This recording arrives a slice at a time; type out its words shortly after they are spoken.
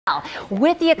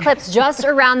With the eclipse just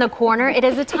around the corner, it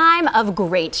is a time of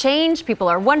great change. People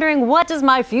are wondering, what does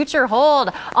my future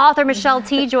hold? Author Michelle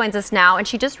Tea joins us now, and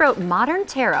she just wrote Modern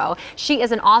Tarot. She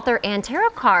is an author and tarot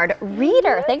card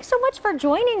reader. Thanks so much for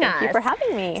joining us. Thank you for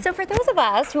having me. So for those of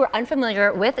us who are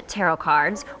unfamiliar with tarot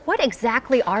cards, what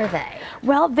exactly are they?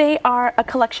 Well, they are a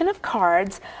collection of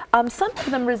cards. Some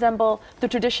of them resemble the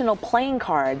traditional playing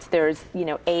cards. There's,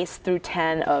 ace through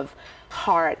 10 of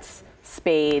hearts,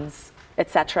 spades,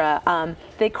 etc.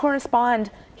 They correspond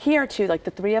here to like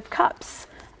the Three of Cups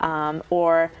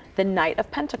or the Knight of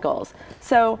Pentacles.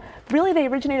 So really they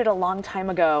originated a long time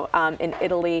ago in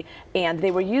Italy, and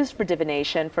they were used for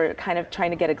divination, for kind of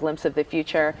trying to get a glimpse of the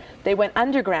future. They went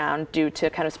underground due to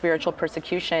kind of spiritual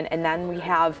persecution, and then we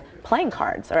have playing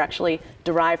cards are actually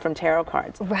derived from tarot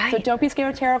cards. Right. So don't be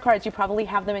scared of tarot cards. You probably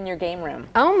have them in your game room.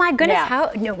 Oh my goodness, Yeah.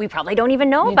 how? No, we probably don't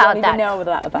even know You about don't that. even know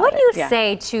about What do you it. Yeah.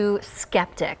 say to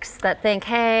skeptics that think,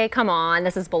 hey, come on,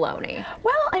 this is baloney?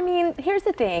 Well, I mean, here's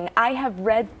the thing. I have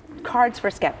read cards for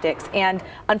skeptics, and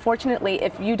unfortunately,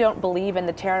 if you don't believe in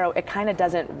the tarot, it kind of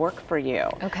doesn't work for you.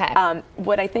 Okay.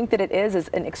 What I think that it is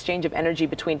an exchange of energy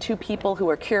between two people who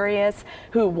are curious,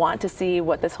 who want to see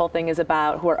what this whole thing is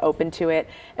about, who are open to it.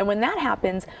 And when that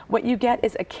happens, what you get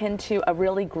is akin to a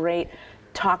really great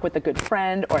talk with a good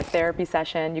friend or a therapy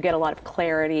session. You get a lot of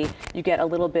clarity. You get a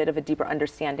little bit of a deeper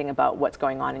understanding about what's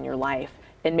going on in your life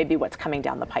and maybe what's coming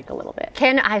down the pike a little bit.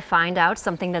 Can I find out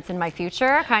something that's in my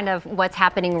future, kind of what's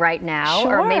happening right now?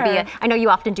 Sure. Or maybe, I know you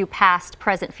often do past,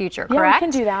 present, future, correct? Yeah,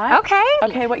 we can do that. Okay.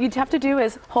 Okay, what you'd have to do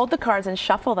is hold the cards and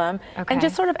shuffle them and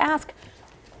just sort of ask,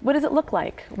 what does it look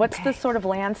like? What's the sort of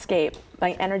landscape,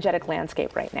 my energetic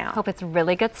landscape right now? Hope it's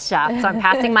really good stuff. So I'm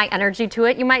passing my energy to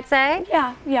it, you might say?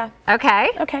 Yeah. Okay.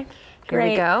 Okay, Here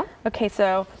great. we go. Okay,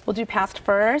 so we'll do past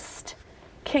first.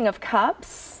 King of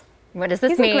Cups. What does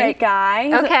this He's mean? a great guy.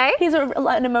 He's Okay.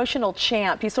 an emotional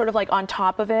champ. He's sort of like on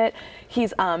top of it.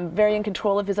 He's very in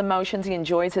control of his emotions. He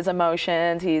enjoys his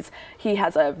emotions. He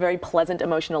has a very pleasant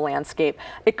emotional landscape.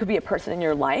 It could be a person in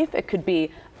your life. It could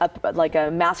be like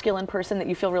a masculine person that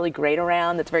you feel really great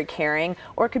around, that's very caring,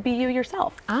 or it could be you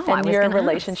yourself and your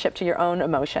relationship to your own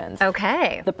emotions.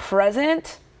 Okay. The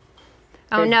present.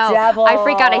 Oh the no, devil. I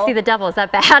freak out. I see the devil. Is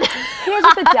that bad? Here's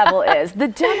what the devil is. The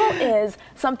devil is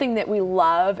something that we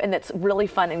love and that's really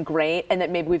fun and great, and that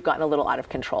maybe we've gotten a little out of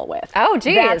control with. Oh,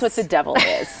 geez. That's what the devil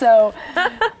is. So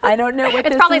I don't know what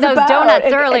It's this probably is those about. donuts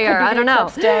It earlier. could be I don't the know.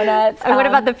 Eclipse donuts. And what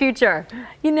about the future?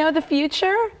 The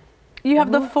future? You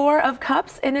have the Four of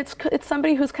Cups, and it's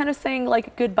somebody who's kind of saying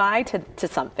like goodbye to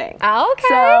something. Oh, okay.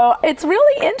 So it's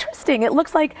really interesting. It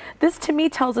looks like this to me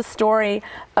tells a story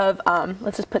of,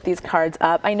 let's just put these cards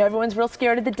up. I know everyone's real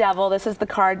scared of the devil. This is the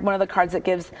card, one of the cards that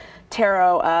gives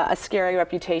tarot a scary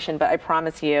reputation, but I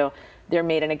promise you, they're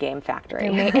made in a game factory.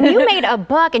 And you made a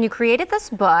book, and you created this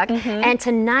book, and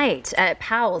tonight at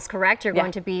Powell's, correct? You're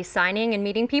going to be signing and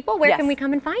meeting people. Where can we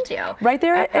come and find you? Right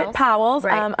there at Powell's.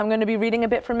 Right. I'm going to be reading a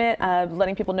bit from it,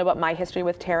 letting people know about my history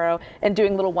with tarot, and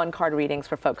doing little one-card readings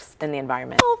for folks in the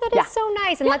environment. Oh, that is so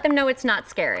nice. And let them know it's not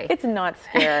scary. It's not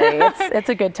scary. it's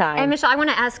a good time. And Michelle, I want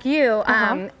to ask you,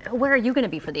 where are you going to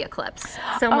be for the eclipse?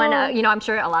 Someone, I'm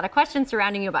sure a lot of questions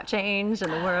surrounding you about change in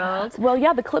the world. Well,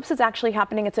 yeah, the eclipse is actually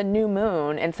happening. It's a new moon,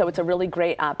 and so it's a really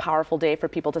great, powerful day for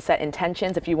people to set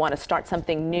intentions. If you want to start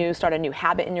something new, start a new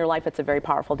habit in your life, it's a very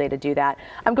powerful day to do that.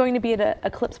 I'm going to be at an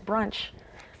eclipse brunch,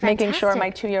 making sure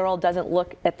my 2-year-old doesn't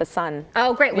look at the sun.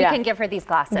 Oh, great. We can give her these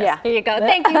glasses. Yeah. Here you go.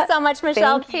 Thank you so much,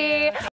 Michelle Tea.